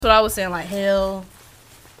what I was saying, like hell,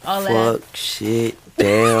 all that. Fuck, shit,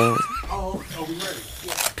 damn, We ready.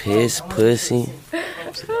 piss, pussy.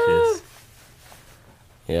 Piss.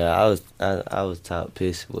 Yeah, I was taught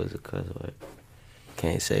piss was a cuss word.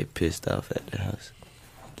 Can't say pissed off at the house.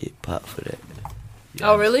 Get popped for that. Yeah,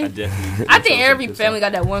 Oh, really? I definitely. I think every family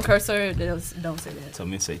got that one cursor that don't say that. Told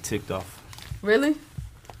me to say ticked off. Really?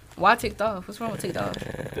 Why ticked off? What's wrong with ticked off?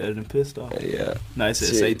 Better than pissed off. Yeah, No, it said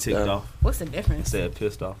say ticked off. What's the difference? Instead of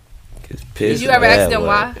pissed off. cause piss. Did you ever bad ask them word.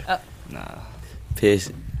 why? Nah.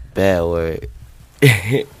 Piss, bad word.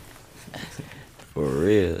 For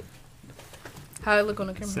real. How it look on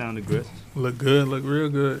the camera? Sound aggressive. Look good. Look real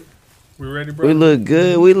good. We ready, bro? We look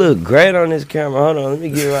good. We look great on this camera. Hold on, let me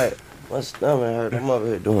get right. My stomach hurt. I'm over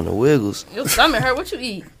here doing the wiggles. Your stomach hurt. What you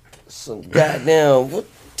eat? Some goddamn. What?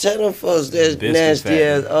 Tell them folks that's Biscuit nasty factory.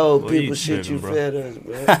 ass old What you people shit you tripping,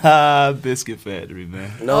 bro? fed us, bro. Biscuit factory,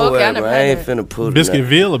 man. No Oh, okay, way, I bro. never I had ain't that. finna put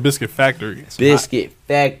Biscuitville or Biscuit Factory? Biscuit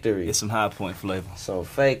Factory. It's some High Point flavor. Some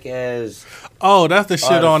fake ass. Oh, that's the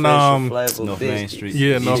shit on artificial flavor North Main biscuits. Street.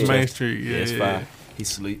 yeah, North Yeah. Main Street. Yeah, it's yeah. fine. He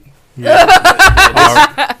sleep. Yeah.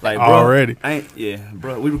 Like, bro, Already. I ain't, yeah,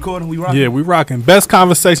 bro. We recording? We rocking? Yeah, we rocking. Best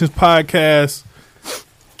Conversations podcast.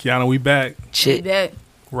 Kiana, we back. Shit. That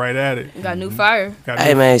Right at it. you got new fire. Got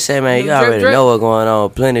Hey new- man, say man, you Drip, already drip. know what's going on.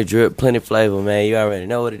 Plenty drip, plenty flavor, man. You already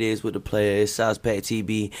know what it is with the player. It's Sauce Pack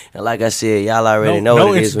TB, and like I said, y'all already know No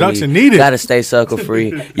what it is. when introduction we needed. Gotta stay sucker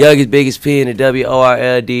free. Youngest, biggest P in the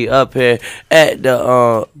WORLD up here at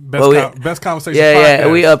the Best Conversations Yeah,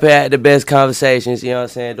 podcast. we up here at the best conversations. You know what I'm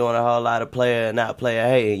saying? Doing a whole lot of player, not player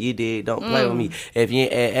hating. You did. Don't play with me. If you,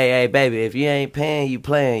 hey, baby, if you ain't paying, you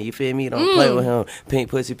playing. You feel me? Don't play with him. Pink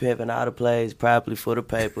pussy pimping all the plays, properly for the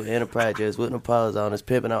paper in the projects with no pause on us,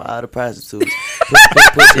 pimping on all the prostitutes.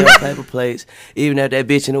 Pink pussy on paper plates. Even if that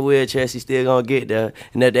bitch in a wheelchair, she still gonna get there.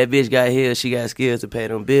 And if that bitch got heels, she got skills to pay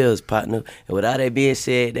them bills, partner. And with all that being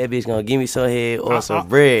said, that bitch gonna give me some head or some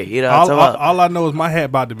bread. You know what I'm talking about? all I know is my hat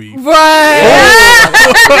about to be. Right.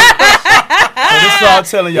 So this is all I'm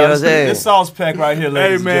telling y'all. You know what I'm saying? This Sauce Pack right here,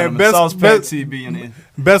 ladies and man, gentlemen. best- Sauce Pack best- TB in it.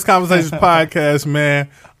 Best Conversations podcast, man.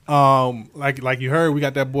 Like you heard, we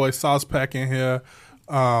got that boy Sauce Pack in here.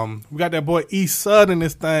 We got that boy East Sud in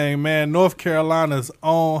this thing, man. North Carolina's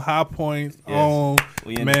own High Point's own.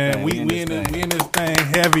 We in Man, this thing. we in this thing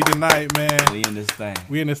heavy tonight, man. We in this thing.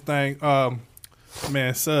 We in this thing.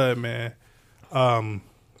 Man, Sud, man.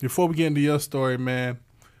 Before we get into your story, man,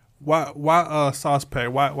 why Sauce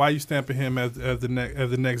Pack? Why you stamping him as the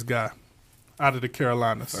next guy out of the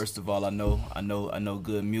Carolinas? First of all, I know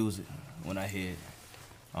good music when I hear it.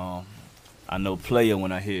 I know player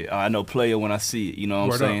when I hear it. I know player when I see it. You know what I'm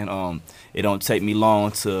Word saying? It don't take me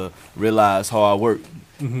long to realize hard work.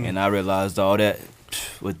 Mm-hmm. And I realized all that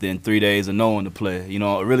within 3 days of knowing the player. You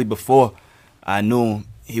know, really before I knew him,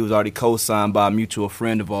 he was already co-signed by a mutual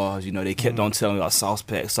friend of ours. You know, they kept on telling me about Sauce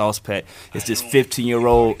Pack, Sauce Pack. It's this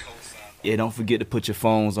 15-year-old. Yeah, don't forget to put your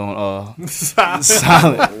phones on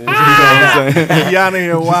silent. You know what I'm saying? Yana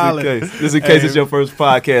here wildin'. Just in case it's your first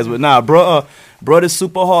podcast. But nah, bro, this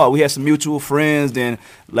super hard. We had some mutual friends. Then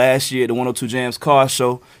last year, the 102 Jams car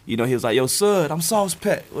show, you know, he was like, yo, Sud, I'm Sauce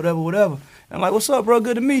Pack, whatever. And I'm like, what's up, bro?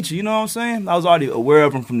 Good to meet you. You know what I'm saying? I was already aware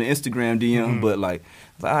of him from the Instagram DM, but like,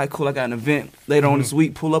 all right, cool, I got an event later on this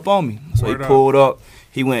week, pull up on me. So Word he up. pulled up.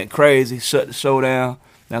 He went crazy, shut the show down.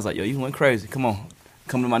 And I was like, yo, you went crazy. Come on.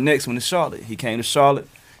 Come to my next one in Charlotte. He came to Charlotte.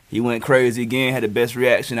 He went crazy again, had the best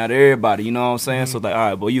reaction out of everybody. You know what I'm saying? So like, all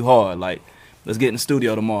right, boy, you hard. Like, let's get in the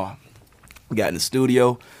studio tomorrow. We got in the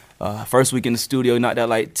studio. First week in the studio, knocked out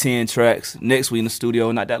like 10 tracks. Next week in the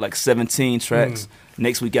studio, knocked out like 17 tracks.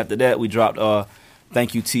 Next week after that, we dropped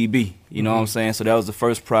Thank You TB. You know what I'm saying? So that was the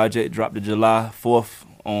first project. Dropped it July 4th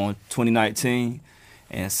on 2019.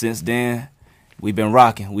 And since then, we've been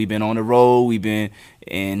rocking. We've been on the road. We've been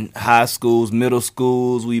in high schools, middle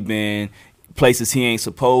schools. We've been places he ain't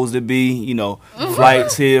supposed to be. You know,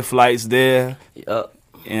 flights here, flights there. Yup.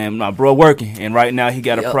 And my bro working. And right now he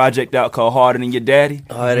got a Yup. project out called Harder Than Your Daddy.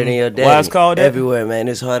 Harder than your daddy. Why it's called that? Everywhere, man.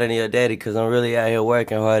 It's harder than your daddy because I'm really out here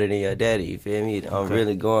working harder than your daddy. You feel me? I'm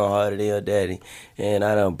really going harder than your daddy. And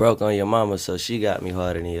I done broke on your mama, so she got me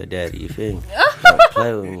harder than your daddy. You feel me? Don't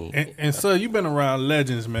play with me. And so you've been around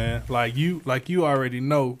legends, man. Like you already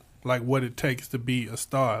know like what it takes to be a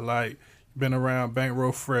star. Like been around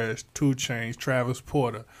Bankroll Fresh, 2 Chainz, Travis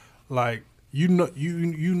Porter. Like you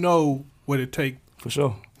know what it takes For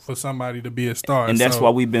sure. for somebody to be a star. And that's So- why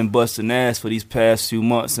we've been busting ass for these past few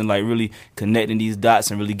months and like really connecting these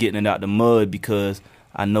dots and really getting it out the mud because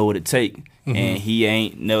I know what it take. And he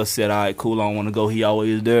ain't never said, all right, cool, I don't want to go. He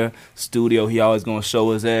always there. Studio, he always going to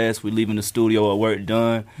show his ass. We leaving the studio at work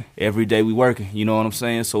done. Every day we working, you know what I'm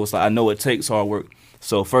saying? So it's like, I know it takes hard work.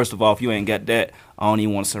 So first of all, if you ain't got that, I don't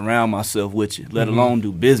even want to surround myself with you, let alone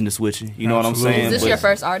do business with you. You know what I'm saying? Is this your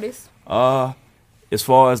first artist? As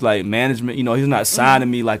far as like management, you know, he's not signing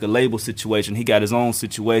me like a label situation. He got his own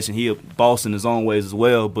situation. He a boss in his own ways as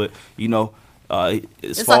well. But, you know, as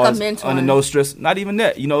it's far like a as mentor. under No Stress, not even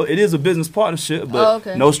that. You know, it is a business partnership,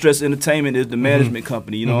 but No Stress Entertainment is the management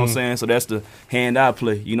company. You know what I'm saying? So that's the hand I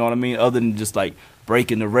play. You know what I mean? Other than just like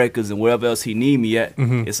breaking the records and wherever else he need me at,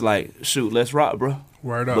 it's like, shoot, let's rock, bro.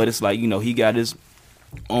 Word up. But it's like, you know, he got his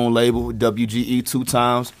own label, WGE 2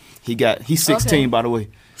 times. He's 16, by the way.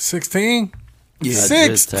 16? Yeah.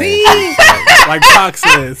 16. Like Pac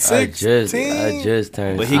said, 16. I just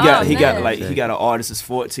turned. But he got an artist that's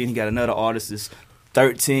 14. He got another artist that's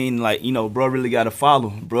 13. Like, you know, bro really got to follow,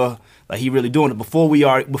 bro. Like, he really doing it. Before we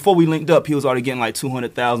linked up, he was already getting like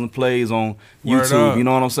 200,000 plays on YouTube. You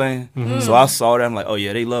know what I'm saying? So I saw that. I'm like, oh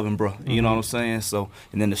yeah, they love him, bro. You know what I'm saying? So,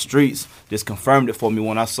 and then the streets just confirmed it for me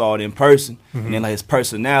when I saw it in person. And then like his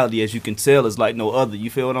personality, as you can tell, is like no other. You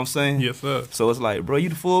feel what I'm saying? Yes, sir. So it's like, bro, you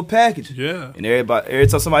the full package. Yeah. And every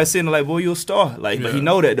time somebody sitting there like, boy, you a star. Like, but he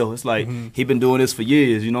know that though. It's like he been doing this for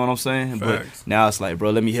years. You know what I'm saying? Facts. But now it's like, bro,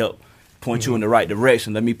 let me help. Point you in the right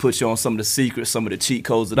direction. Let me put you on some of the secrets, some of the cheat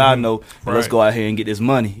codes that I know. And let's go out here and get this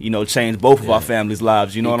money. You know, change both of our families'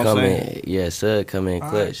 lives. You know what I'm saying? Yes, sir. Come in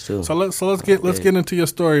clutch too. So let's get into your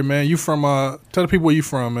story, man. You from tell the people where you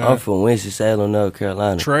from, man. I'm from Winston-Salem, North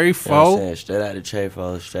Carolina. Trey You know what I'm Fo. saying? Straight out the Trey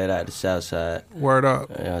Fo, straight out the South Side. Word up.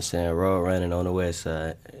 You know what I'm saying? Road running on the West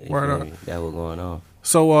Side. Word up. That what's going on.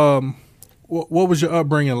 So what was your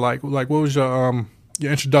upbringing like? Like what was your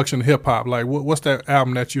introduction to hip hop? Like what's that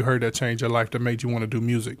album that you heard that changed your life that made you want to do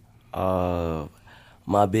music?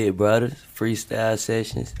 My big brothers, freestyle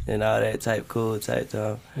sessions, and all that cool type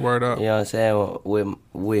time. Word up. You know what I'm saying?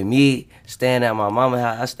 With me staying at my mama's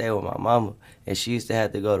house, I stayed with my mama, and she used to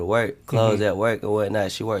have to go to work, close at work and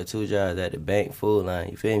whatnot. She worked 2 jobs at the bank food line,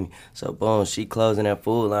 you feel me? So boom, she closing that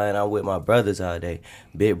food line. I'm with my brothers all day.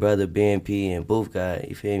 Big brother BNP and Booth Guy,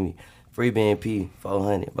 you feel me? Free BNP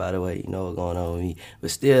 400, by the way, you know what's going on with me.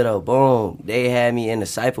 But still though, boom, they had me in the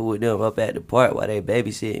cypher with them up at the park while they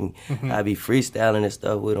babysitting me. I be freestyling and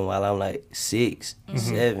stuff with them while I'm like 6,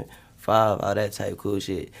 7, 5, all that type of cool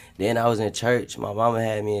shit. Then I was in church. My mama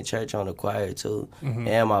had me in church on the choir too.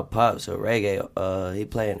 And my pops a reggae, he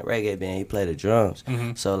played in the reggae band, he played the drums.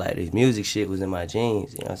 So like this music shit was in my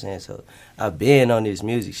genes, you know what I'm saying? So I've been on this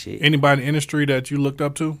music shit. Anybody in the industry that you looked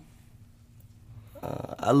up to?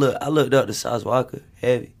 I looked up to Sauce Walker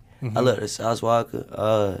heavy. I looked at Sauce Walker.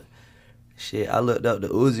 I looked up to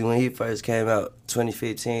Uzi when he first came out,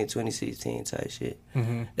 2015, 2016 type shit.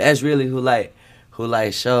 That's really who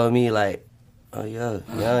showed me like, oh yeah,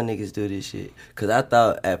 young niggas do this shit. Cause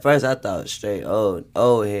at first I thought straight old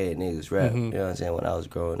head niggas rap. You know what I'm saying? When I was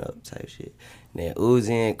growing up type shit. Then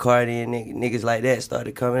Uzi and Cardi and niggas like that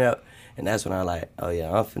started coming out. And that's when I like, oh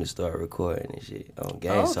yeah, I'm finna start recording and shit on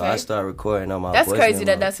game. Oh, okay. So I start recording on my That's voice crazy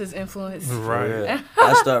memos. that's his influence. Right.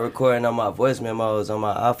 I start recording on my voice memos on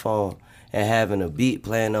my iPhone and having a beat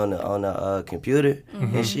playing on the computer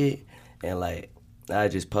and shit. And like, I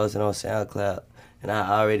just posted on SoundCloud. And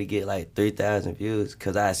I already get like 3,000 views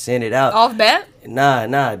because I sent it out. Off bat?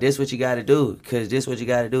 Nah, this what you got to do. Because this what you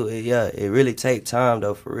got to do. It really take time,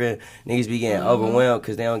 though, for real. Niggas be getting overwhelmed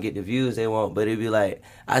because they don't get the views they want. But it be like,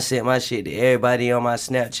 I sent my shit to everybody on my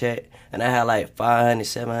Snapchat. And I had like 500,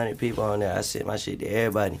 700 people on there. I sent my shit to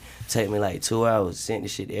everybody. Take me like 2 hours. Sent the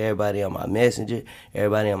shit to everybody on my Messenger,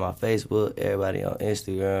 everybody on my Facebook, everybody on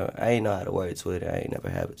Instagram. I ain't know how to work Twitter. I ain't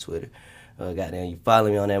never have a Twitter. Goddamn, you follow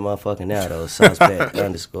me on that motherfucker now, though. Saucepack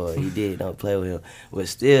 _ He did, don't play with him. But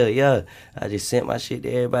still, yeah, I just sent my shit to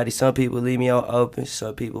everybody. Some people leave me on open.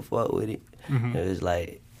 Some people fuck with it. It was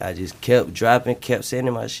like, I just kept dropping, kept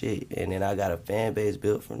sending my shit. And then I got a fan base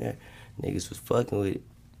built from there. Niggas was fucking with it.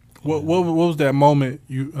 What was that moment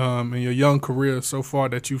you in your young career so far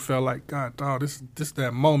that you felt like, God, dog, this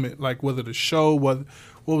that moment? Like, whether the show, what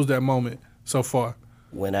was that moment so far?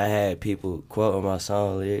 When I had people quoting my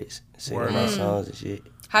song lyrics, singing my songs and shit.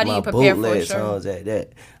 How do my you prepare for a bootleg show? songs at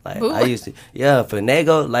that. Like, I used to,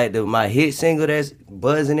 Finago, like my hit single that's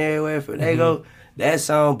buzzing everywhere, Finago, that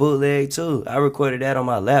song bootleg too. I recorded that on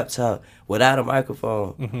my laptop without a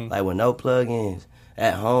microphone, like with no plugins,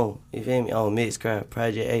 at home. You feel me? On Mixcraft,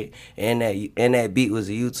 Project 8, and that beat was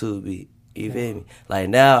a YouTube beat. You feel me? Like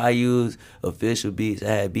now I use official beats. I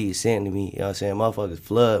had beats sent to me. You know what I'm saying? Motherfuckers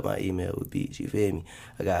flood my email with beats. You feel me?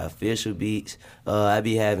 I got official beats. I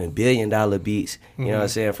be having $1 billion beats. You know what I'm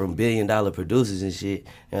saying? From $1 billion producers and shit. You know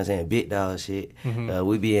what I'm saying? Big dog shit.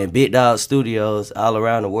 We be in big dog studios all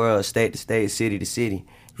around the world, state to state, city to city.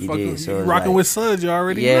 You did. So it's rocking like, with Suds, you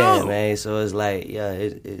already yeah, know. man. So it's like, yeah,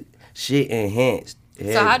 it shit enhanced.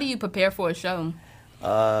 So how do you prepare for a show?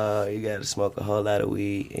 You gotta smoke a whole lot of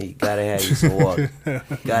weed and you gotta have you some water.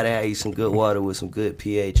 Gotta have you some good water with some good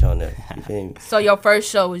pH on there. You feel me? So your first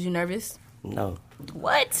show, was you nervous? No.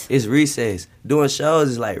 What? It's recess. Doing shows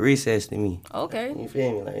is like recess to me. Okay. You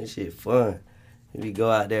feel me? Like this shit fun. We go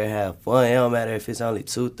out there and have fun. It don't matter if it's only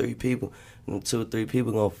 2-3 people. Them 2-3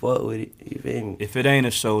 people gonna fuck with it. You feel me? If it ain't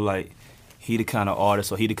a show, like, he the kind of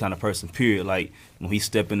artist or he the kind of person, period. Like, when he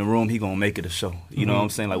step in the room, he gonna make it a show. You know what I'm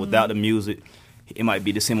saying? Like, without the music, it might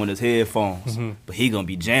be just him on his headphones, but he gonna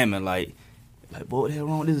be jamming like, boy, what the hell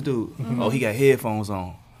wrong with this dude? Oh, he got headphones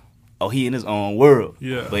on. Oh, he in his own world.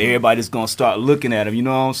 Yeah. But everybody's gonna start looking at him. You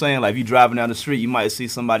know what I'm saying? Like, if you driving down the street, you might see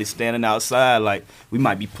somebody standing outside. Like, we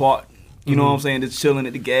might be parked. You know what I'm saying? Just chilling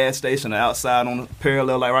at the gas station or outside on the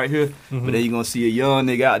parallel, like right here. But then you gonna see a young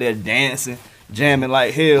nigga out there dancing, jamming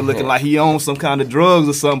like hell, looking like he owns some kind of drugs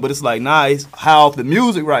or something. But it's like, nah, he's high off the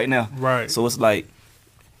music right now. Right. So it's like,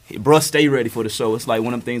 bruh, stay ready for the show. It's like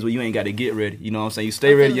one of them things where you ain't got to get ready. You know what I'm saying? You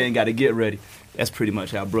stay ready, you ain't got to get ready. That's pretty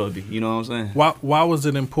much how bruh be. You know what I'm saying? Why was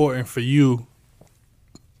it important for you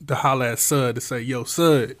to holler at Sud to say, yo,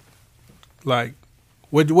 Sud, like,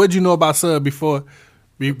 what'd you know about Sud before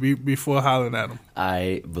hollering at him?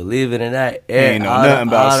 I believe it or not, He ain't know nothing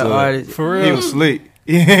about the Sud. artists. For real? He was asleep.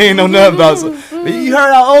 He ain't know nothing about Sud. You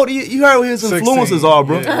heard how old, you heard what his 16. influences are,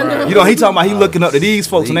 bro. Yeah, right. You know, he talking about he looking up to these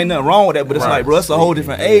folks, and ain't nothing wrong with that, but it's like, bro, it's a whole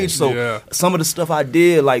different age. So Yeah. some of the stuff I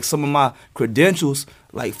did, like some of my credentials,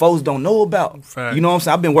 like folks don't know about. Fact. You know what I'm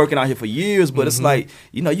saying? I've been working out here for years, but it's like,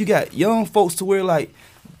 you know, you got young folks to where like,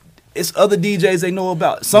 it's other DJs they know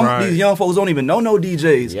about. Some of these young folks don't even know no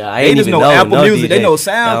DJs. Yeah, I they ain't just even know know Apple no Music. DJ. They know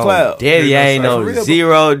SoundCloud. Daddy, I ain't For know real, bro.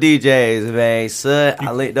 0 DJs, man. Son,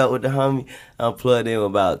 I linked up with the homie. I'm plugged in with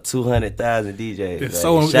about 200,000 DJs. It's man.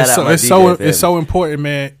 so Shout out my it's DJ so family. it's so important,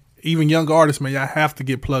 man. Even younger artists, man, y'all have to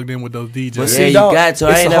get plugged in with those DJs. But Yeah, see, you dog, got to.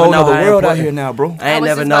 I it's ain't a never whole know other how world out important- here now, bro. I ain't was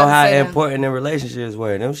never just know about to how say that. important the relationships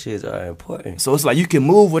were. Them shits are important. So it's like you can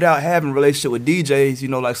move without having a relationship with DJs, you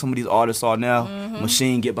know, like some of these artists are now.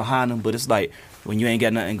 Machine get behind them, but it's like when you ain't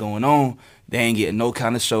got nothing going on, they ain't getting no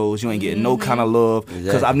kind of shows. You ain't getting no kind of love. Because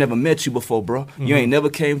Exactly. I've never met you before, bro. You ain't never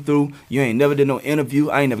came through. You ain't never did no interview.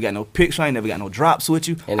 I ain't never got no picture. I ain't never got no drops with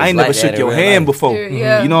you. And I it's ain't never like that shook in your real hand life. before.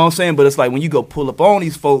 Yeah. You know what I'm saying? But it's like when you go pull up on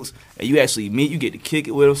these folks and you actually meet, you get to kick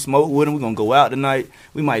it with them, smoke with them. We're going to go out tonight.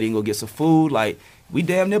 We might even go get some food. Like, we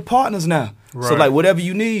damn near partners now. So, Right. like, whatever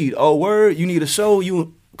you need. Oh, word, you need a show.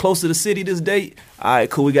 You close to the city this date. All right,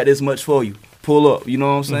 cool. We got this much for you. Pull up. You know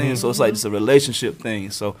what I'm saying? So, it's like it's a relationship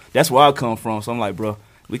thing. So, that's where I come from. So, I'm like, bro,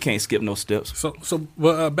 we can't skip no steps.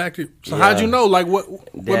 Back to Yeah. how'd you know? Like, what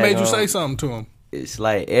made you Daggone. say something to him? It's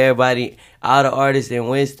like everybody, all the artists in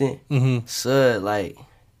Winston, Sud, like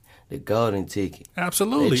the golden ticket.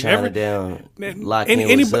 Absolutely. They trying to down, lock in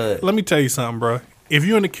with anybody, Sud. let me tell you something, bro. If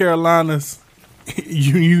you're in the Carolinas,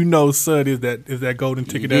 you know Sud is that golden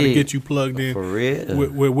ticket that'll did. get you plugged in For real.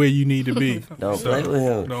 with where you need to be. Don't So, play with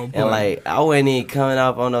him. Don't play. And like I wasn't even coming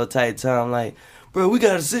off on no tight time. Like, bro, we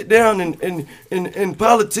gotta sit down and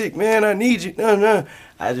politic, man. I need you. No.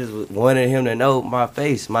 I just wanted him to know my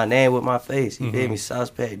face, my name with my face. You feel me?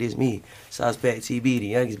 Sauce Pack, this me. Sauce Pack TB, the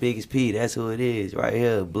youngest, biggest P. That's who it is, right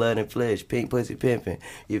here. Blood and flesh, pink pussy pimping.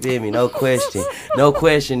 You feel me? No question. No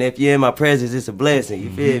question. If you're in my presence, it's a blessing.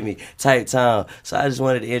 You feel me? Tight time. So I just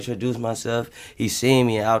wanted to introduce myself. He seen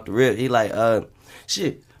me out the rip. He like,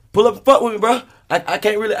 shit, pull up and fuck with me, bro. I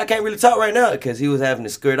can't really talk right now because he was having to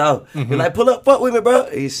skirt off. He like, pull up, fuck with me, bro.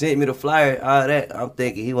 He sent me the flyer, all that. I'm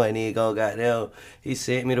thinking he wasn't even gonna goddamn. He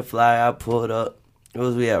sent me the flyer. I pulled up. Where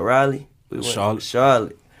was we at? Raleigh? We went Charlotte. to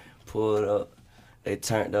Charlotte. Pulled up. They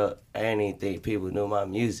turned up. I didn't even think people knew my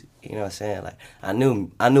music. You know what I'm saying? Like I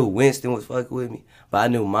knew Winston was fucking with me, but I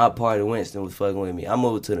knew my part of Winston was fucking with me. I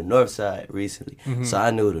moved to the north side recently, so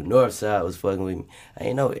I knew the north side was fucking with me. I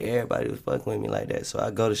didn't know everybody was fucking with me like that. So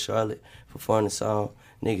I go to Charlotte, perform the song,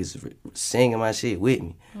 niggas singing my shit with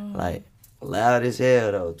me, like loud as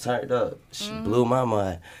hell though, turned up. Shit blew my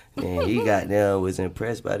mind. And he got down, was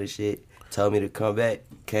impressed by the shit. Told me to come back,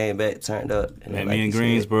 came back, turned up. And Met like me in you said,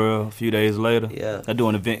 Greensboro a few days later. Yeah. I do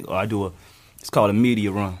an event, or it's called a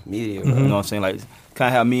media run. Media, You know what I'm saying? Like, kind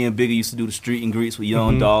of how me and Biggie used to do the street and greets with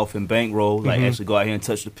Young Dolph and Bankroll. Like, actually go out here and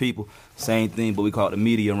touch the people. Same thing, but we call it the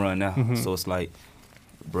media run now. So it's like,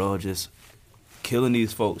 bro, just killing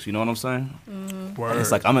these folks. You know what I'm saying? Word.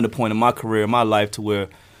 It's like I'm at the point in my career, in my life, to where,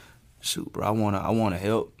 shoot, bro, I wanna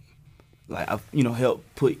help, like help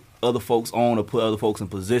put other folks on or put other folks in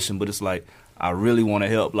position. But it's like I really want to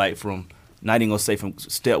help, like from not even gonna say from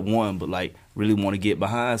step one, but like really want to get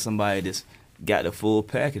behind somebody that's got the full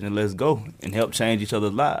package and let's go and help change each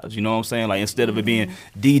other's lives. You know what I'm saying? Like instead of it being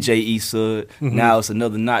DJ E-Sud, now it's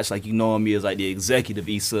another notch. Like you know me as like the executive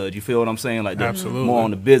E-Sud. You feel what I'm saying? Like Absolutely. more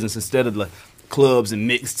on the business instead of like clubs and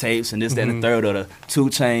mixtapes and this, that, and the third, or the 2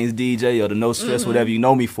 Chainz DJ or the No Stress, whatever you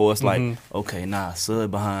know me for. It's like, okay,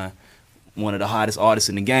 Sud behind one of the hottest artists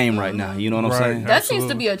in the game right now. You know what I'm Right. saying? That seems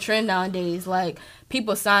to be a trend nowadays. Like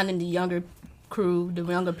people signing the younger crew, the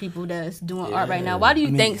younger people that's doing art right now. Why do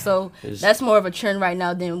you think so? That's more of a trend right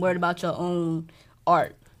now than worried about your own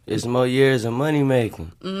art. It's more years of money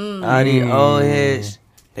making. All these old heads,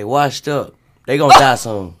 they washed up. They gonna die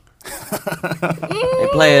soon. They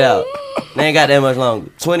play it out. They ain't got that much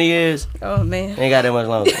longer. 20 years, Oh man. they ain't got that much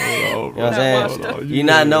longer. You know what I'm saying? Hold on. You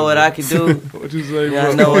not know what I can do. What you say, You bro?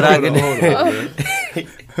 not know what I can Hold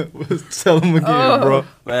do. Tell him again, bro.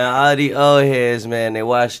 Man, all these old heads, man, they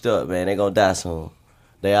washed up, man. They gonna die soon.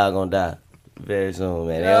 They all gonna die very soon,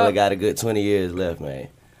 man. They Yup. only got a good 20 years left, man.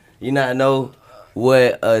 You not know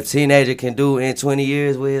what a teenager can do in 20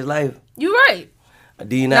 years with his life? You right.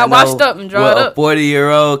 Do you Now not know washed up and dried what up. a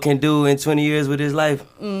 40-year-old can do in 20 years with his life?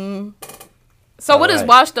 So what is Alright.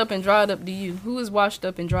 washed up and dried up to you? Who is washed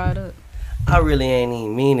up and dried up? I really ain't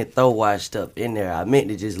even mean to throw washed up in there. I meant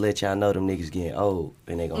to just let y'all know them niggas getting old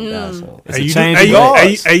and they gonna die soon. It's Hey, a you, change hey, of you,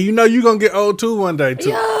 guards. hey, you know you gonna get old too one day too.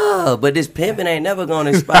 Yeah, but this pimping ain't never gonna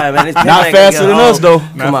expire, man. This pimping Not ain't gonna faster get than old. us, though.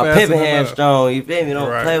 Come Not on, faster pimping than hand us. strong. You feel me? Don't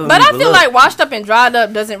Right. play with But me. I feel look. like washed up and dried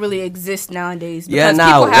up doesn't really exist nowadays. Yeah, Because nah,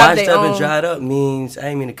 people have washed their up own. and dried up means, I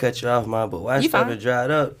ain't mean to cut you off, man, but You washed up fine. and dried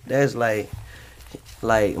up, that's like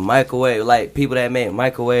microwave, like people that make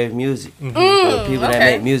microwave music. Or people that okay.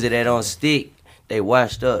 make music that don't stick, they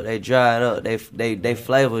washed up, they dried up, they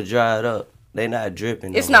flavor dried up. They not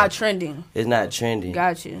dripping. It's no more. not trending. It's not trending.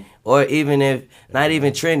 Got you. Or even if, not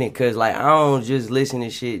even trending, because, like, I don't just listen to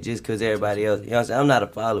shit just because everybody else, you know what I'm saying? I'm not a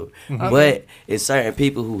follower. But it's certain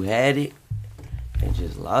people who had it and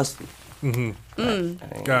just lost it.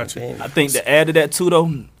 Gotcha. I think to add to that too,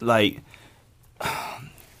 though, like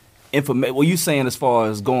what you saying as far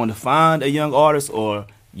as going to find a young artist or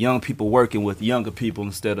young people working with younger people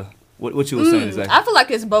instead of what you were saying exactly? I feel like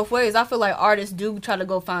it's both ways. I feel like artists do try to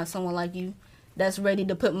go find someone like you that's ready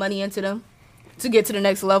to put money into them to get to the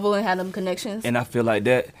next level and have them connections. And I feel like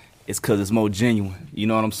that is because it's more genuine. You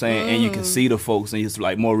know what I'm saying? And you can see the folks, and it's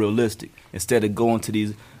like more realistic instead of going to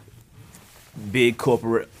these big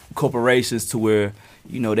corporations to where,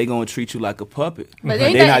 you know, they gonna treat you like a puppet. But They're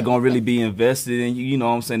ain't that- not gonna really be invested in you. You know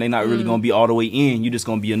what I'm saying? They're not really gonna be all the way in. You're just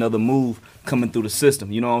gonna be another move coming through the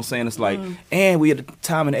system. You know what I'm saying? It's like, and we at a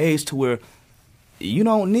time and age to where you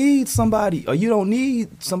don't need somebody, or you don't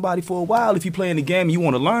need somebody for a while if you playing the game and you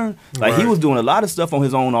want to learn. Like he Right. was doing a lot of stuff on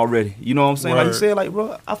his own already. You know what I'm saying? Like he Word. said, like,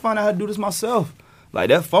 bro, I found out how to do this myself. Like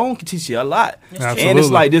that phone can teach you a lot. And Absolutely. it's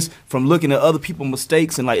like this from looking at other people's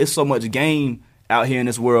mistakes, and like it's so much game out here in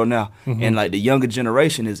this world now. And like the younger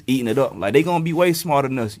generation is eating it up. Like they gonna be way smarter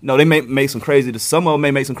than us. You know, they may make some some of them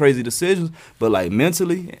may make some crazy decisions, but like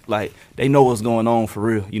mentally, like they know what's going on for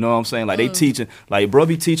real. You know what I'm saying? Like they teaching, like bro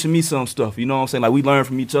be teaching me some stuff. You know what I'm saying? Like we learn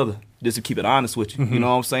from each other. Just to keep it honest with you. You know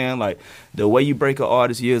what I'm saying? Like the way you break an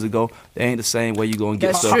artist years ago, they ain't the same way you gonna get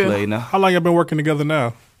That's stuff true. played now. How long y'all been working together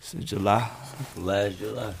now? Since July. Last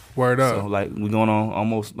July. Word up. So like we going on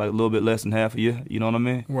almost like a little bit less than half a year. You know what I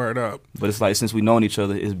mean? Word up. But it's like since we known each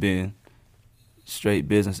other, it's been straight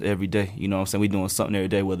business every day. You know what I'm saying? We doing something every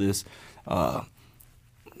day, whether it's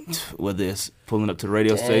pulling up to the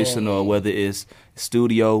radio station or whether it's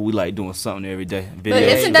studio. We like doing something every day. Video But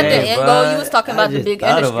isn't that the shooting. end goal? You was talking about I the just big thought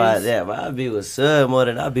industries. about that, but I be with Sud more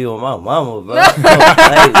than I be with my mama, bro. Like, we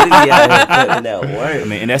be out here putting that work. I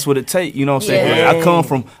mean, and that's what it takes. You know what I'm saying?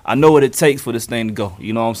 Yeah. I know what it takes for this thing to go.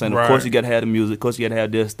 You know what I'm saying? Right. Of course, you got to have the music. Of course, you got to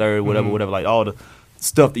have this, third, whatever, like all the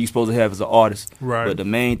stuff that you're supposed to have as an artist. Right. But the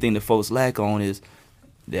main thing that folks lack on is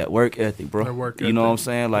that work ethic, bro. That work You know what I'm ethic.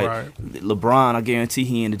 saying? Like Right. LeBron, I guarantee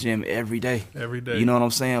he in the gym every day. Every day. You know what I'm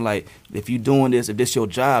saying? Like if you doing this, if this your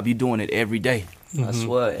job, you doing it every day. I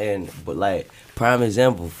swear, but like, prime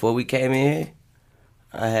example, before we came in here,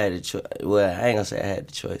 I had the choice. Well, I ain't gonna say I had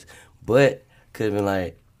the choice, but could have been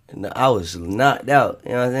like, I was knocked out.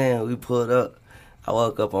 You know what I'm saying? We pulled up. I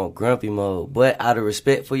woke up on grumpy mode. But out of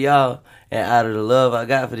respect for y'all and out of the love I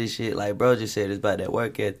got for this shit, like bro just said, it's about that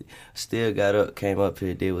work ethic. Still got up, came up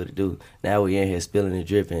here, did what it do. Now we in here spilling and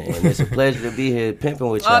dripping, and it's a pleasure to be here pimping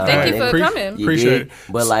with y'all. Oh, thank you for coming. Appreciate it.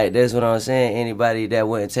 But like that's what I'm saying. Anybody that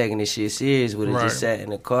wasn't taking this shit serious would have just sat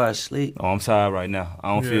in the car asleep. Oh, I'm tired right now. I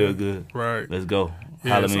don't feel good. Right. Let's go.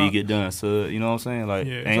 Yeah, Holler when you get done, so you know what I'm saying? Like,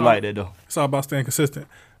 Yeah, ain't like that though. It's all about staying consistent.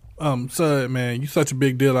 Sud, man, you such a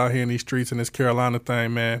big deal out here in these streets and this Carolina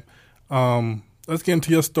thing, man. Let's get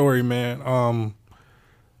into your story, man.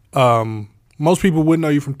 Most people wouldn't know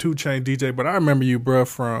you from 2 Chainz DJ, but I remember you, bro,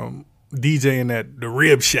 from DJing at the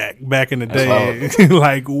Rib Shack back in the day,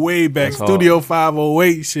 like way back, That's Studio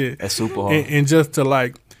 508 shit. That's super hard. And just to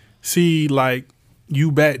like see like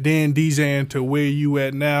you back then DJing to where you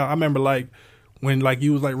at now. I remember like when like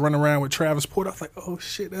you was like running around with Travis Porter, I was like, oh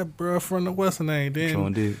shit, that bro from the Western name.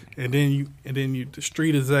 And then you the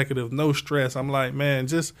street executive, No Stress. I'm like, man,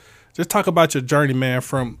 just talk about your journey, man,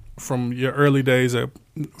 from your early days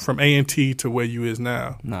from A&T to where you is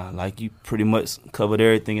now. Nah, like you pretty much covered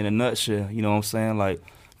everything in a nutshell. You know what I'm saying? Like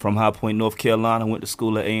from High Point, North Carolina, went to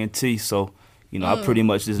school at A&T. So, you know, I pretty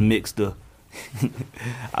much just mixed the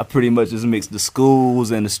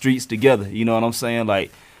schools and the streets together. You know what I'm saying?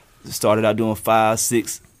 Like started out doing 5,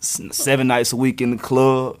 6, 7 nights a week in the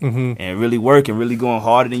club and really working, really going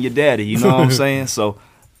harder than your daddy. You know what I'm saying? So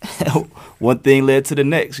one thing led to the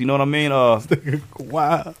next. You know what I mean?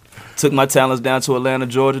 Wow. Took my talents down to Atlanta,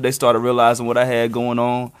 Georgia. They started realizing what I had going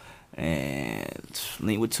on and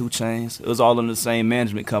linked with 2 Chainz. It was all in the same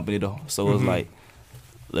management company though. So it was like,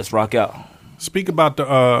 let's rock out. Speak about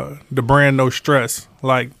the brand No Stress.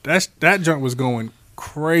 Like that junk was going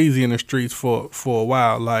crazy in the streets for a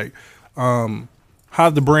while. Like,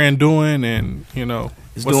 how's the brand doing? And you know,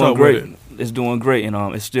 it's what's doing up great. with it? It's doing great,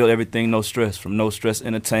 and it's still everything No Stress. From No Stress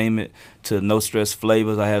Entertainment to No Stress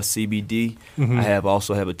Flavors. I have CBD. I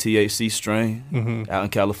also have a THC strain out in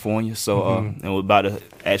California. So and we're about to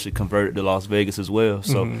actually convert it to Las Vegas as well.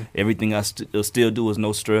 So everything I still do is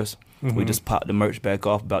No Stress. We just popped the merch back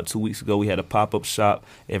off about 2 weeks ago. We had a pop-up shop.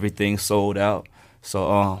 Everything sold out.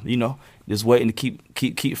 So you know, just waiting to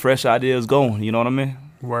keep fresh ideas going. You know what I mean?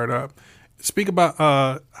 Word up. Speak about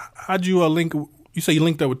how'd you link? You say you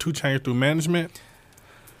linked up with 2 Chainz through management?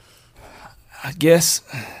 I guess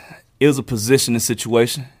it was a positioning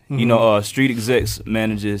situation. You know, Street Execs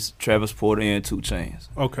manages Travis Porter and 2 Chainz.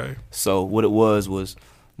 Okay. So what it was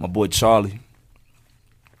my boy Charlie.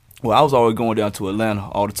 Well, I was always going down to Atlanta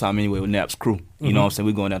all the time anyway with Nap's crew. You know what I'm saying?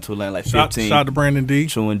 We going down to Atlanta like 15. Shout out to Brandon D.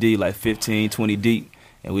 True and D, like 15, 20 deep.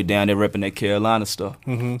 And we down there repping that Carolina stuff.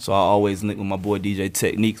 So I always linked with my boy DJ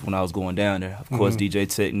Techniques when I was going down there. Of course, DJ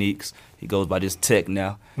Techniques, he goes by this Tech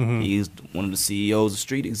now. He's one of the CEOs of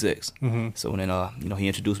Street Execs. So then, you know, he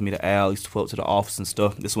introduced me to Al. He used to pull up to the office and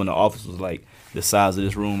stuff. This when the office was like the size of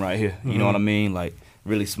this room right here. You know what I mean? Like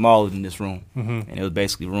really smaller than this room. And it was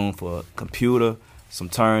basically room for a computer, some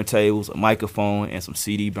turntables, a microphone, and some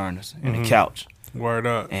CD burners, and a couch. Word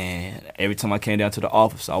up. And every time I came down to the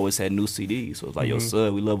office, I always had new CDs. So it was like, yo,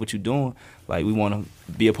 Sud, we love what you're doing. Like, we want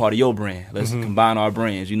to be a part of your brand. Let's combine our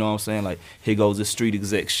brands. You know what I'm saying? Like, here goes this Street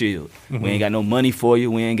Exec shield. We ain't got no money for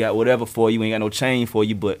you. We ain't got whatever for you. We ain't got no chain for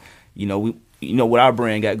you. But, you know, what our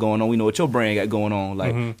brand got going on. We know what your brand got going on.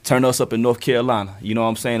 Like, turn us up in North Carolina. You know what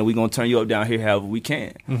I'm saying? And we going to turn you up down here however we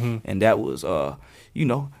can. And that was, you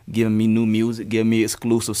know, giving me new music, giving me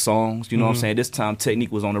exclusive songs. You know what I'm saying? This time, Technique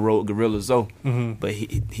was on the road with Gorilla Zoe. But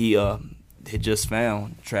he had just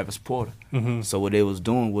found Travis Porter. So what they was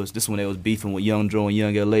doing was, this when they was beefing with Young Dro and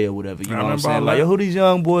Young LA or whatever. You know what I'm saying? Like, yo, who these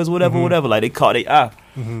young boys, whatever. Like, they caught their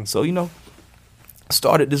eye. So, you know,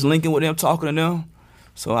 started this linking with them, talking to them.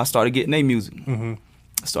 So I started getting their music.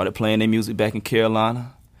 Started playing their music back in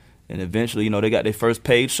Carolina. And eventually, you know, they got their first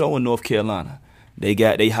paid show in North Carolina. They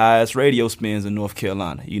got their highest radio spins in North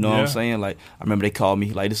Carolina. You know what I'm saying? Like, I remember they called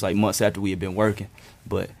me, like, this like months after we had been working.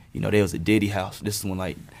 But, you know, they was at Diddy house. This is when,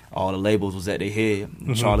 like, all the labels was at their head.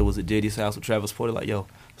 Charlie was at Diddy's house with Travis Porter. Like, yo,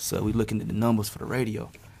 so we looking at the numbers for the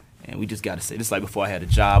radio. And we just got to say, this is like before I had a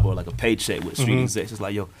job or, like, a paycheck with Street Execs. It's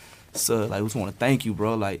like, yo, sir, like, we just want to thank you,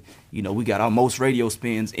 bro. Like, you know, we got our most radio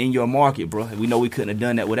spins in your market, bro. And we know we couldn't have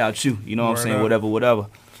done that without you. You know what I'm saying? Whatever.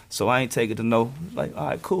 So I ain't take it to know, like, all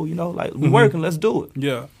right, cool, you know, like, we working, let's do it.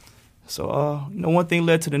 Yeah. So, you know, one thing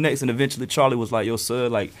led to the next, and eventually Charlie was like, yo, sir,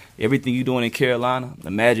 like, everything you doing in Carolina,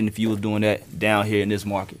 imagine if you was doing that down here in this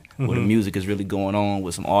market, where the music is really going on,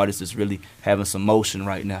 with some artists that's really having some motion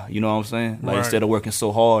right now. You know what I'm saying? Like, instead of working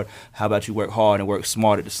so hard, how about you work hard and work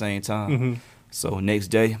smart at the same time? So next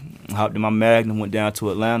day, I hopped in my Magnum, went down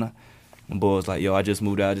to Atlanta, My boy was like, yo, I just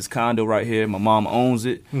moved out of this condo right here. My mom owns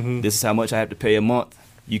it. This is how much I have to pay a month.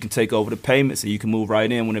 You can take over the payments and you can move right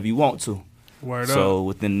in whenever you want to. Word so up.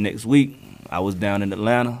 within the next week, I was down in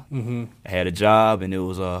Atlanta. I had a job, and it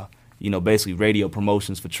was basically radio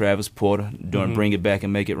promotions for Travis Porter during Bring It Back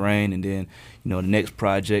and Make It Rain. And then, the next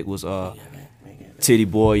project was Titty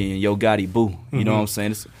Boy and Yo Gotti Boo. You know what I'm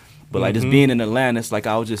saying? But just being in Atlanta, it's like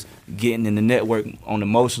I was just getting in the network on the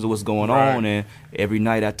motions of what's going on. And every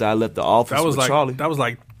night after I left the office with Charlie. That was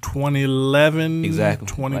like 2011. Exactly.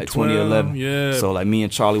 2012. Like 2011. Yeah. So like me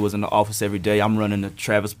and Charlie was in the office every day. I'm running the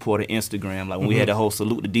Travis Porter Instagram. Like when we had the whole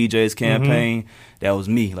Salute the DJs campaign, that was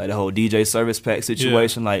me. Like the whole DJ service pack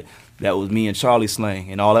situation, like that was me and Charlie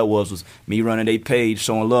Slang. And all that was me running their page,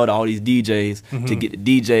 showing love to all these DJs to get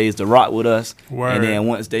the DJs to rock with us. Word. And then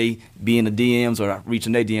once they be in the DMs or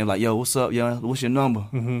reaching their DMs, like, yo, what's up, yo? What's your number?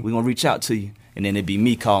 We gonna reach out to you. And then it'd be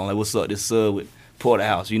me calling, like, what's up, this sub with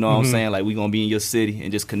Porterhouse, you know what I'm saying? Like, we gonna be in your city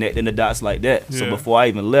and just connecting the dots like that. Yeah. So before I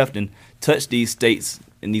even left and touched these states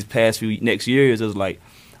in these past few next years, it was like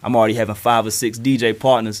I'm already having 5 or 6 DJ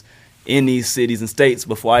partners in these cities and states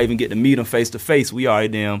before I even get to meet them face to face. We already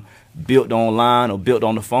damn built online or built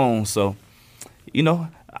on the phone. So,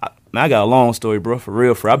 I got a long story, bro, for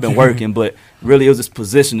real. I've been working, but really it was this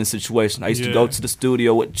positioning situation. I used to go to the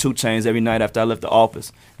studio with 2 Chainz every night after I left the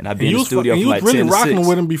office, and I'd be in the studio from like 10 to 6. You was really rocking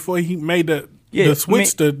with him before he made the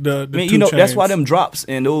switch to the 2 Chainz. That's why them drops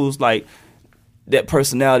and those like that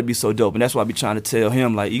personality be so dope, and that's why I be trying to tell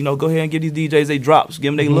him like, go ahead and give these DJs they drops, give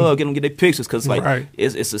them their love, get their pictures, cause like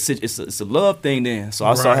it's a love thing then. So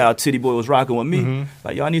I saw how Titty Boy was rocking with me,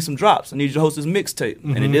 like yo, I need some drops, I need you to host this mixtape,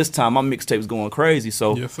 and at this time my mixtape was going crazy,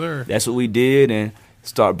 so that's what we did, and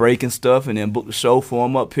start breaking stuff, and then book the show for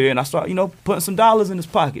him up here, and I start putting some dollars in his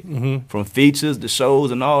pocket from features, the shows,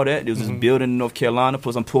 and all that. It was just building in North Carolina.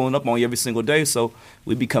 Plus I'm pulling up on you every single day, so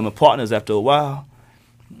we becoming partners after a while.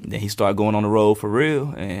 Then he started going on the road for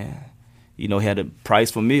real, and he had a price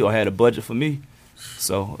for me or had a budget for me.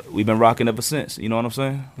 So we've been rocking ever since. You know what I'm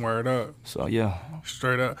saying? Word up. So yeah,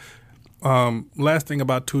 straight up. Last thing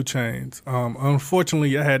about 2 Chainz.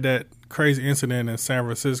 Unfortunately, I had that crazy incident in San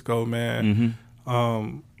Francisco, man.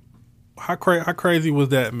 How crazy was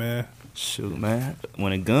that, man? Shoot, man.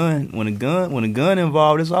 When a gun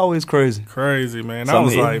involved, it's always crazy. Crazy, man. I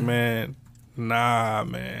was like, man. Nah,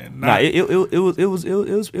 man. It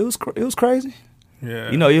was crazy.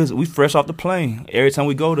 Yeah. We fresh off the plane. Every time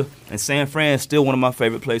we go and San Fran is still one of my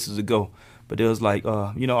favorite places to go. But it was like,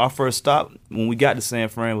 our first stop when we got to San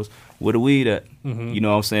Fran was where the weed at. You know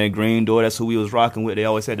what I'm saying? Green Door, that's who we was rocking with. They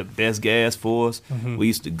always had the best gas for us. We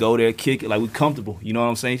used to go there, kick it, like we comfortable. You know what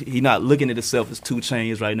I'm saying? He not looking at himself as 2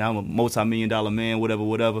 Chainz right now. I'm a multi-million-dollar man,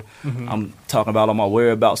 whatever. I'm talking about all my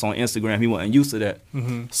whereabouts on Instagram. He wasn't used to that.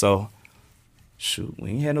 So, shoot, we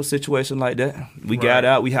ain't had no situation like that. We got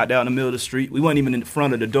out. We hopped out in the middle of the street. We wasn't even in the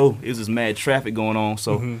front of the door. It was just mad traffic going on.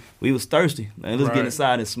 So we was thirsty. Man, let's get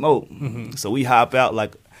inside and smoke. So we hop out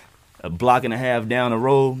like a block and a half down the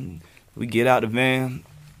road. We get out the van,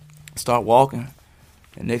 start walking.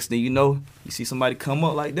 And next thing you know, you see somebody come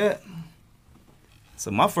up like that.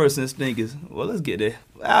 So my first instinct is, well, let's get that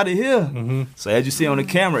out of here. So as you see on the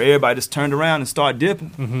camera, everybody just turned around and started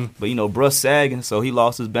dipping. But, bruh sagging, so he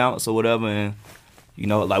lost his balance or whatever. And,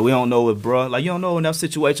 like we don't know if bruh, like you don't know in that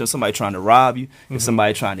situation if somebody trying to rob you, if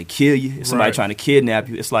somebody trying to kill you, if somebody trying to kidnap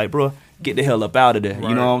you. It's like, bruh, get the hell up out of there.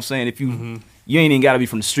 You know what I'm saying? If you... You ain't even got to be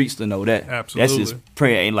from the streets to know that. Absolutely. That's just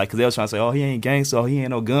praying. Like, because they was trying to say, oh, he ain't gangster, oh, he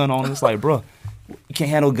ain't no gun on him. It's like, bro, you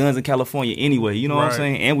can't have no guns in California anyway. You know what I'm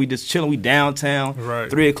saying? And we just chilling. We downtown,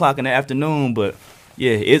 3 o'clock in the afternoon. But,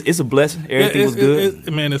 yeah, it's a blessing. Everything was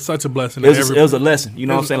good. Man, it's such a blessing. It was a lesson. You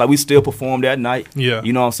know what I'm saying? Like, we still performed that night. Yeah.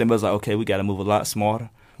 You know what I'm saying? But it's like, okay, we got to move a lot smarter.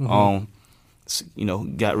 Got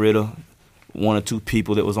rid of 1 or 2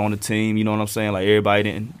 people that was on the team, you know what I'm saying? Like, everybody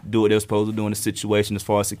didn't do what they were supposed to do in the situation as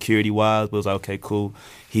far as security-wise, but it was like, okay, cool,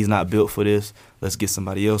 he's not built for this. Let's get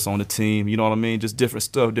somebody else on the team, you know what I mean? Just different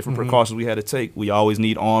stuff, different precautions we had to take. We always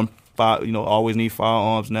need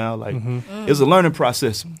firearms now. Like, it was a learning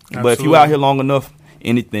process. Absolutely. But if you out here long enough,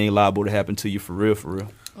 anything liable to happen to you for real, for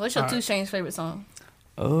real. What's your 2 Chainz favorite song?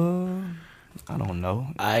 I don't know.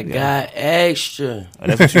 I got extra.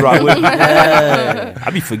 That's what you rock with? Yeah.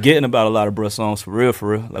 I be forgetting about a lot of bruh songs for real, for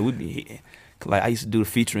real. Like I used to do the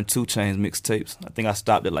featuring 2 Chainz mixtapes. I think I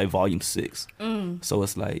stopped at like volume 6. So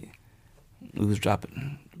it's like we was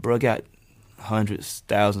dropping. Bruh got hundreds,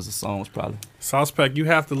 thousands of songs probably. Sauce Pack, you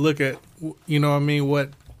have to look at, what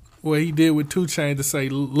what he did with 2 Chainz to say,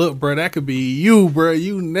 look, bro, that could be you, bro.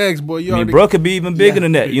 You next, boy. You bro could be even bigger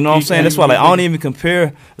than that. You know what I'm saying? That's why like I don't even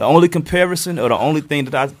compare. The only comparison or the only thing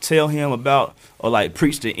that I tell him about or like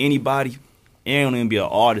preach to anybody, and don't even be an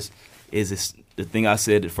artist, is this, the thing I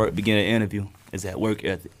said at the beginning of the interview, is that work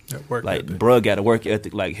ethic. Like, bro got a work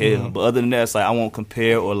ethic like hell. Mm-hmm. But other than that, it's like I won't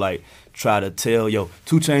compare or like try to tell, yo,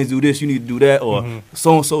 2 Chainz do this, you need to do that, or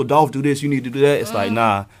so-and-so Dolph do this, you need to do that. It's like,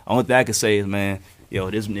 nah. Only thing I can say is, man,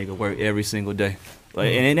 yo, this nigga work every single day.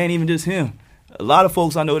 Like, and it ain't even just him. A lot of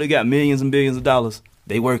folks I know, they got millions and billions of dollars.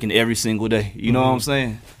 They working every single day. You know what I'm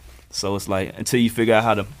saying? So it's like, until you figure out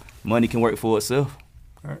how the money can work for itself.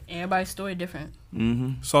 Right. Everybody's story different.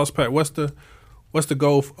 Sauce Pack, what's the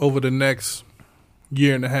goal over the next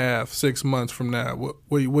year and a half, 6 months from now? What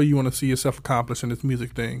do you want to see yourself accomplish in this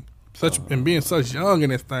music thing? And being such young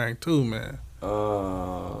in this thing too, man.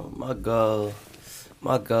 My goal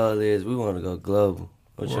is we want to go global.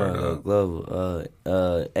 We're trying to go global.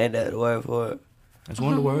 Ain't that the word for it? That's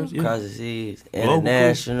one of the words. Yeah. Cross the seas.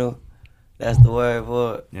 International. That's the word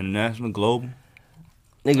for it. International, global.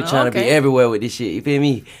 Nigga trying to be everywhere with this shit. You feel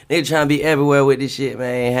me? Nigga trying to be everywhere with this shit,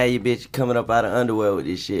 man. How you bitch coming up out of underwear with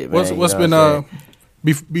this shit, man? What's been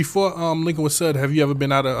before Lincoln was said? Have you ever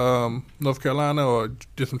been out of North Carolina or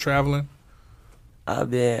did some traveling? I've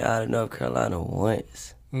been out of North Carolina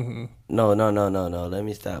once. Mm-hmm. No. Let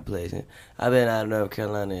me stop placing. I've been out of North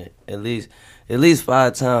Carolina at least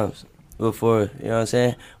 5 times before. You know what I'm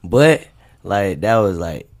saying? But like that was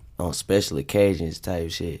like on special occasions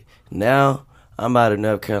type shit. Now I'm out of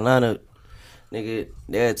North Carolina, nigga.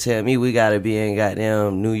 They'll tell me we gotta be in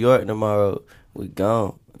goddamn New York tomorrow. We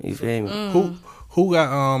gone. You feel me? Who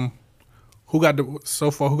got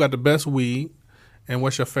the best weed, and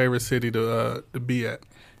what's your favorite city to be at?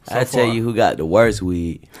 I tell you who got the worst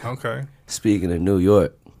weed. Okay. Speaking of New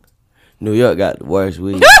York got the worst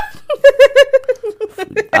weed.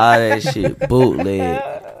 All that shit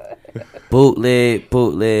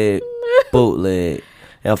bootleg.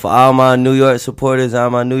 And for all my New York supporters,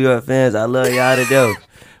 all my New York fans, I love y'all to death.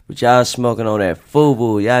 But y'all smoking on that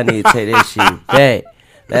FUBU. Y'all need to take that shit back.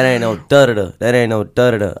 That ain't no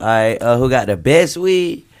da-da-da. All right, who got the best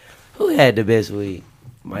weed? Who had the best weed?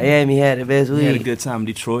 Miami had the best weed. We had a good time in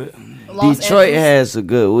Detroit. Detroit has some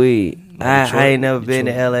good weed. I ain't never been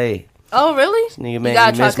to L.A. Oh, really? This nigga made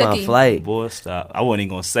me miss my flight. Boy, stop. I wasn't even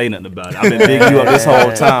going to say nothing about it. I've been bigging you up this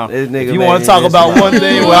whole time. If you want to talk about one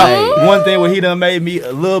thing where he done made me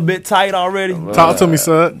a little bit tight already. Talk to me,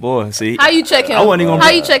 son. Boy, see. How you check him? How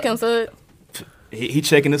you check him, son? He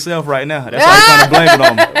checking himself right now. That's why he's trying to blame it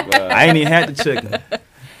on me. I ain't even had to check him.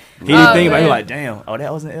 He didn't think about it. He like, damn,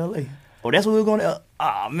 that was in L.A. Oh, that's where we were going to.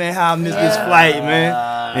 Oh, man, how I missed this flight,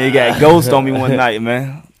 man. And he got ghost on me one night,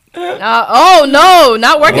 man. Oh, no.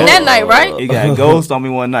 Not working that night, right? He got ghost on me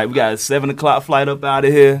one night. We got a 7 o'clock flight up out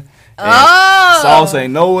of here. Sauce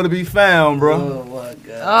ain't nowhere to be found, bro. Oh, my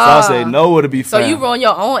God. Sauce ain't nowhere to be found. So you ruined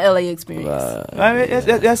your own LA experience. I mean,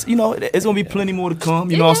 that's you know, it's going to be plenty more to come.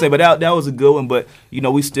 You know what I'm saying? But that was a good one. But, you know,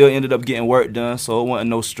 we still ended up getting work done. So it wasn't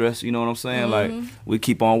no stress. You know what I'm saying? Like, we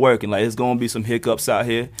keep on working. Like, it's going to be some hiccups out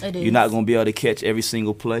here. You're not going to be able to catch every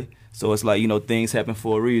single play. So it's like, you know, things happen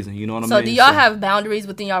for a reason. You know what I mean? So do y'all have boundaries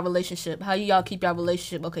within y'all relationship? How do y'all keep y'all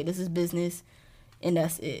relationship? Okay, this is business, and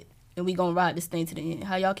that's it. And we gonna ride this thing to the end.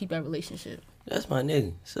 How y'all keep y'all relationship? That's my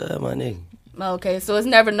nigga. So my nigga. Okay, so it's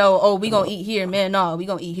never we gonna eat here, man. No, we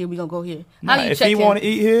gonna eat here. We gonna go here. How you if check he want to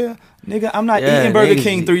eat here, nigga, I'm not Yeah, eating Burger niggas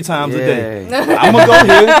King 3 times a day. Yeah. I'm gonna go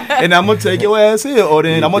here and I'm gonna take your ass here, or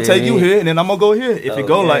then I'm gonna take you here and then I'm gonna go here. If it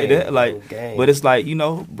go like that, like, but it's like, you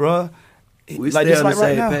know, bruh. We like stay on the right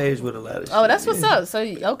same now. page with a lot of shit. Oh, that's what's up. So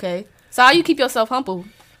okay. So how you keep yourself humble?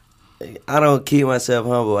 I don't keep myself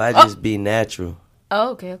humble. I just be natural. Oh,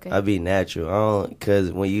 okay. I be natural. I don't,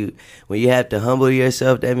 cause when you have to humble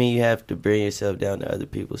yourself, that means you have to bring yourself down to other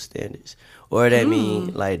people's standards, or that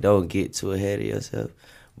mean like don't get too ahead of yourself.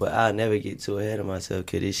 But I'll never get too ahead of myself,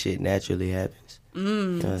 cause this shit naturally happens. You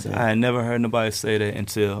know what I'm saying? I had never heard nobody say that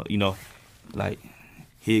until, you know, like,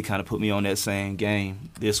 he kind of put me on that same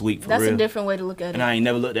game this week for That's real. a different way to look at it. And I have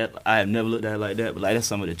never looked at it like that. But like, that's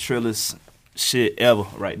some of the trillest shit ever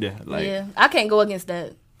right there. Like, yeah, I can't go against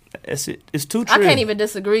that. That's it. It's too trill. I can't even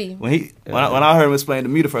disagree. When I heard him explain to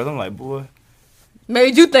me the first, I'm like, boy,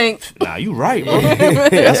 made you think. nah, you right, bro.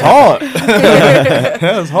 That's hard.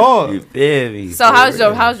 That's hard. You feel me? So how's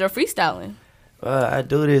your freestyling? I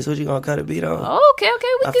do this. What you gonna cut a beat on? Oh, okay.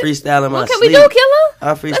 I freestyle in my What can sleep. we do, Killer?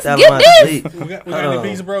 I freestyle Let's in my get sleep. We got any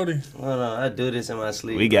beats, Brody? Hold on, I do this in my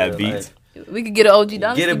sleep. We got bro. beats. We could get an OG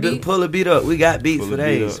Dynasty beat. Pull a beat up. We got beats Pull for a beat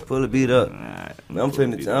days. up. Pull a beat up. Alright. I'm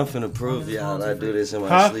finna prove y'all I do this in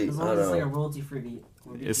my sleep. As long Hold as it's like a on. royalty-free beat.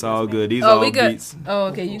 It's all good. These are all beats. Oh,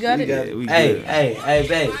 okay, you got it. Yeah, we good. Hey,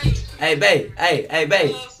 babe.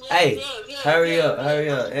 Hey, hurry up.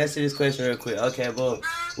 Answer this question real quick. Okay, boom.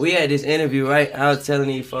 We had this interview, right? I was telling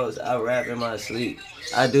these folks I rap in my sleep.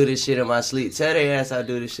 I do this shit in my sleep. Tell their ass I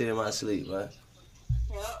do this shit in my sleep, man.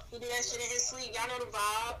 Yep, he do that shit in his sleep. Y'all know the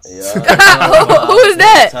vibes. Who is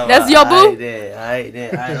that? That's your boo? I ain't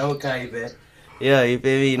that. I don't call you back. Yeah, you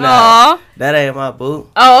feel me? Nah, that ain't my boo.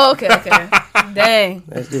 Oh, okay. Dang.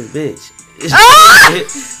 That's this bitch.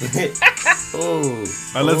 All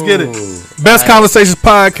right, let's get it. Best Conversations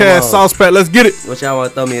Podcast, Sauce Pack. Let's get it. What y'all want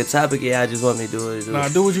to throw me a topic? Yeah, I just want me to do it. Nah,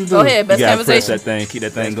 do what you do. Go ahead, Best You gotta press Conversation. that thing. Keep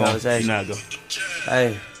that thing going. You not go.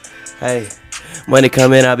 Hey. Money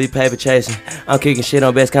come in, I'll be paper chasing. I'm kicking shit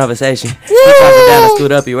on Best Conversation. He talking down, I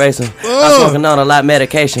scoot up, erase him. I'm smoking on a lot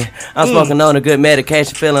medication. I'm smoking on a good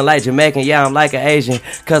medication. Feeling like Jamaican, yeah, I'm like an Asian.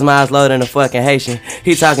 Cause my eyes loaded in a fucking Haitian.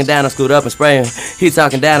 He talking down, I scoot up and spray him. He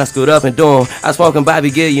talking down, I scoot up and do him. I'm smoking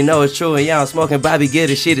Bobby Gill, you know it's true. And yeah, I'm smoking Bobby Gill,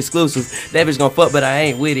 this shit exclusive. That bitch gon' fuck, but I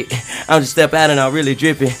ain't with it. I'm just step out and I'm really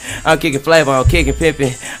dripping. I'm kicking flavor, I'm kicking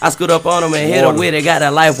pimping. I scoot up on him and hit him with it. Got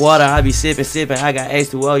that life water, I be sipping. I got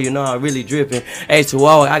H2O, you know I'm really dripping.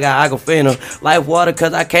 H2O, I got Aquafina. Life water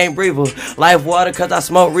cause I can't breathe. Life water cause I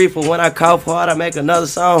smoke reefer. When I cough hard, I make another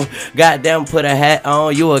song. Goddamn, put a hat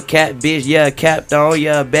on. You a cat bitch, yeah, capped on.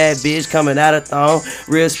 Yeah, a bad bitch coming out of thong.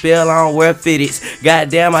 Real spill, I don't wear fitteds.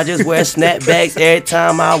 Goddamn, I just wear snapbacks every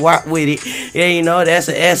time I walk with it. Yeah, you know, that's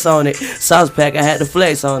an S on it. Sauce Pack, I had to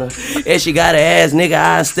flex on her. If she got an ass, nigga,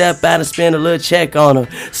 I step out and spend a little check on her.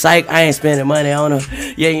 Psych, I ain't spending money on her.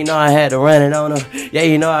 Yeah, you know, I had to run it on her. Yeah,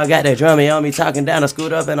 you know, I got that drummy on me, talking down the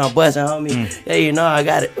scoot up and I'm busting on me. Yeah, you know, I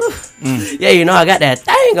got it. Yeah, you know, I got that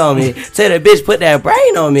thing on me. Tell that bitch put that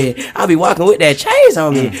brain on me. I be walking with that chains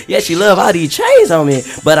on me. Yeah, she love all these chains on me.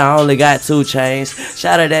 But I only got 2 chains.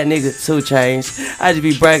 Shout out that nigga 2 chains. I just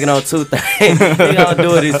be bragging on 2 things. He gon'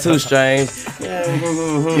 do it, it's 2 strains. Yeah.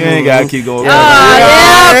 You ain't gotta keep going.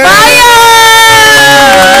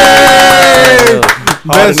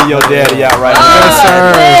 Harder than your daddy out right now.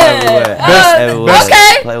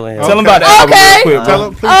 Okay. Tell him about the album real quick,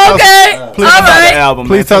 bro.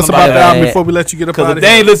 Please tell us about the album before we let you get up out Because of if they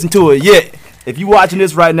here. ain't listened to it yet, if you watching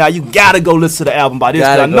this right now, you gotta go listen to the album by this.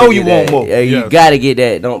 I know you want more. Yeah, you gotta get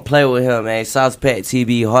that. Don't play with him, man. Sauce Pack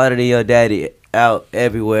TV, Harder Than Your Daddy, out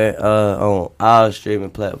everywhere on all streaming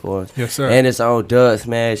platforms. Yes, sir. And it's on Dub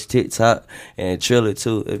Smash, TikTok, and Triller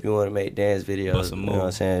too. If you want to make dance videos, you know what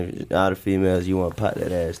I'm saying. All the females, you want to pop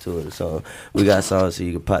that ass to it or something. We got songs so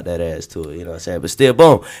you can pop that ass to it. You know what I'm saying. But still,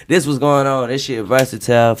 boom. This was going on. This shit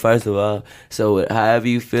versatile. First of all, so however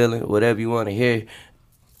you feeling, whatever you want to hear,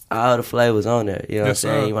 all the flavors on there. You know what I'm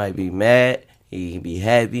saying. You might be mad. You can be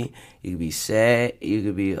happy. You can be sad. You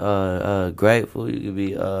could be grateful. You could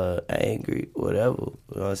be angry. Whatever. You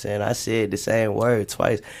know what I'm saying? I said the same word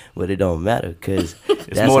twice, but it don't matter because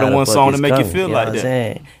it's more than one song to make you feel like that.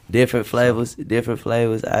 Saying? Different flavors.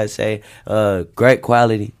 I say great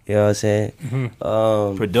quality. You know what I'm saying?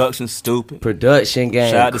 Mm-hmm. Production stupid. Production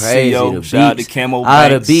game shout crazy. Shout out to Shout out to Camo all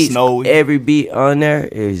Banks, the beats, Snowy. every beat on there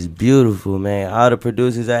is beautiful, man. All the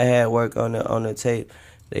producers I had work on the tape.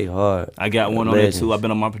 They hard. I got one on there too. I've been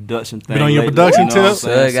on my production thing. Been on your lately, production you know tip?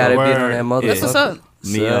 So got to be on that motherfucker. That's what's up.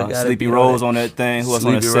 Me, Sleepy Rose on that thing. Who else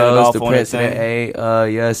on there? Sleepy Set It Rose, Off the on that President thing.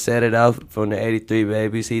 A, Set It Off from the 83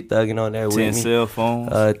 Babies. He thugging on there with 10 me. cell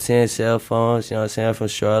phones. 10 cell phones. You know what I'm saying? From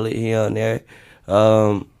Charlotte. He on there.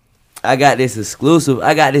 I got this exclusive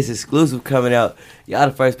coming out. Y'all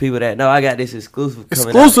the first people that know I got this exclusive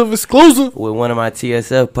coming out. Exclusive. With one of my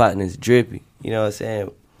TSF partners, Drippy. You know what I'm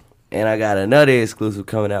saying? And I got another exclusive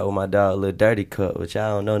coming out with my dog, Lil Dirty Cup, which I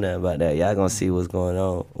don't know nothing about that. Y'all gonna see what's going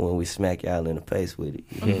on when we smack y'all in the face with it.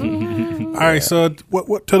 All right, so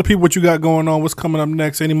what? Tell the people what you got going on. What's coming up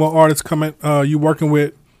next? Any more artists coming? You working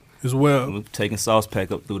with as well? We're taking Sauce Pack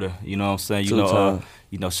up through there. You know what I'm saying?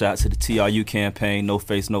 You know, shout out to the TRU campaign. No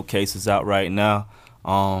Face, No Cases out right now.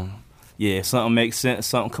 Yeah, if something makes sense,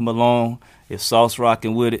 something come along. If Sauce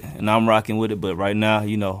rocking with it and I'm rocking with it, but right now,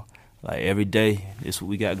 you know. Like every day, it's what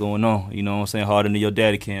we got going on. You know what I'm saying? Harder Than Your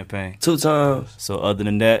Daddy campaign. 2 times. So other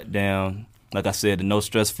than that, down, like I said, the No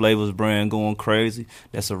Stress Flavors brand going crazy.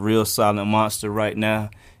 That's a real silent monster right now.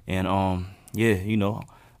 And yeah, you know,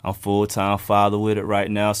 I'm full-time father with it right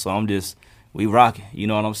now. So we rocking. You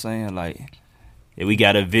know what I'm saying? Like, if we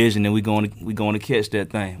got a vision and we going to catch that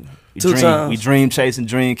thing. We dream chasing,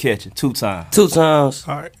 dream catching. 2 times. 2 times.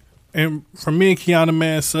 All right. And from me and Kiana,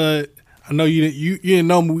 man, son, I know you didn't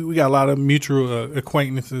know me. We got a lot of mutual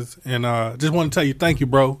acquaintances, and just want to tell you thank you,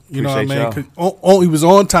 bro. You know what I mean? 'Cause he was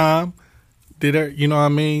on time, did it. You know what I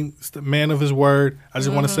mean? It's the man of his word. I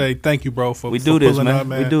just want to say thank you, bro, for pulling up,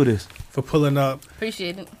 man. We do this. For pulling up.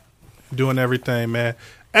 Appreciate it. Doing everything, man.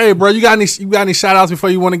 Hey, bro, you got any shout outs before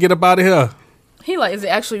you want to get up out of here? He like, is it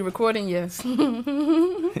actually recording? Yes.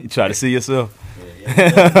 You try to see yourself.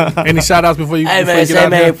 Any shout outs before you Hey, before man, you get out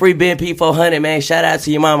man, here? free Ben P400, man. Shout out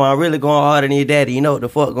to your mama. I'm really going harder than your daddy. You know what the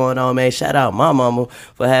fuck going on, man. Shout out my mama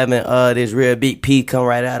for having this real big P come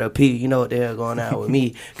right out of P. You know what the hell going on with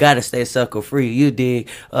me. Gotta stay sucker free. You dig.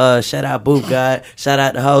 Shout out Boot God. Shout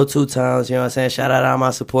out the whole 2 times. You know what I'm saying? Shout out all my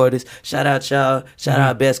supporters. Shout out y'all. Shout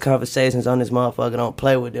out Best Conversations on this motherfucker. Don't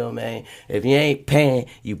play with them, man. If you ain't paying,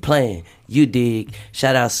 you playing. You dig.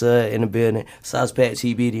 Shout out Sud in the building. Sauce Pat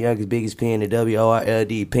TB, the youngest, biggest P in the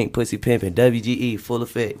WORLD. Pink Pussy Pimpin'. WGE, full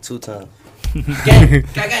effect. 2 times. Gang.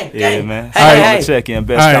 Yeah, man. Hey. Check in.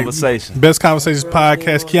 Best Conversation. Best Conversations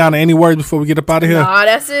podcast. Kiana, any words before we get up out of here? Nah,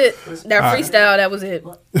 that's it. That freestyle, that was it.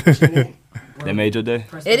 That made your day?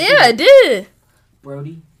 It did.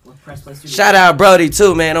 Brody with Press Play Studios. Shout out Brody,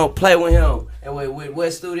 too, man. Don't play with him. And with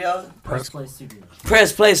what studio? Press Play Studios.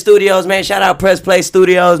 Press Play Studios, man. Shout out Press Play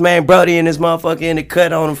Studios, man. Brody and this motherfucker in the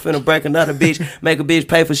cut on him. Finna break another bitch. Make a bitch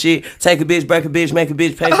pay for shit. Take a bitch, break a bitch, make a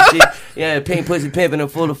bitch pay for shit. Yeah, Pink Pussy Pimpin'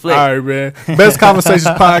 and full of flick. All right, man. Best Conversations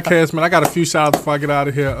podcast, man. I got a few shout outs before I get out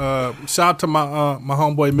of here. Shout out to my my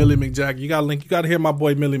homeboy Millie McJagger. You got to hear my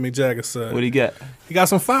boy Millie McJagger, son. What he got? He got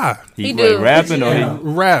some fire. He do. Rapping or he?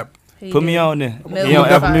 Rap. Put me on there. Millie He on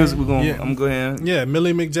Apple Fire. Music. I'm Yeah. gonna go ahead. Yeah,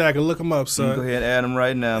 Millie McJagger. Look him up, son. Go ahead and add him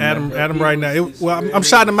right now. Add man. him right now. I'm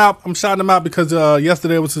shouting him out. I'm shouting him out because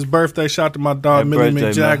yesterday was his birthday. Shout out to my dog Happy Millie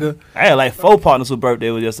birthday, McJagger. man. I had like 4 partners whose birthday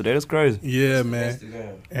was yesterday. That's crazy. Yeah, man.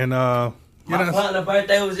 And My partner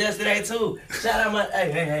birthday was yesterday too. Shout out my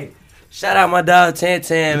hey. Shout out my dog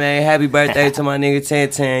 1010, man. Happy birthday to my nigga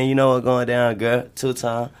 1010. You know what's going down, girl. 2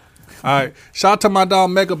 times. all right, shout out to my dog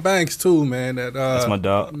Mega Banks too, man. That's my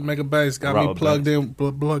dog. Mega Banks got Robert me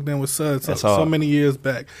plugged in with Sud That's so hard. many years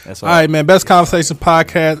back. That's All hard. right, man. Best Conversation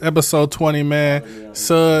podcast, episode 20, man.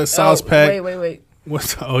 Sud, Sauce Pack. Wait.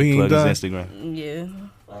 What's he ain't Plug done. his Instagram. Yeah.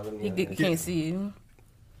 He can't see you.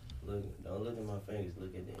 Don't look at my fingers.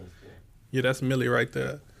 Look at the Instagram. Yeah, that's Millie right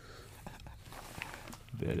there.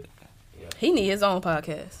 Bet it. He need his own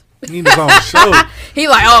podcast. He need his own show. He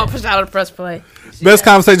like, oh, push out of the Press Play. Best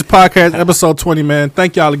Conversation podcast, episode 20, man.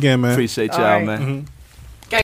 Thank y'all again, man. Appreciate y'all, All right. man. Mhm.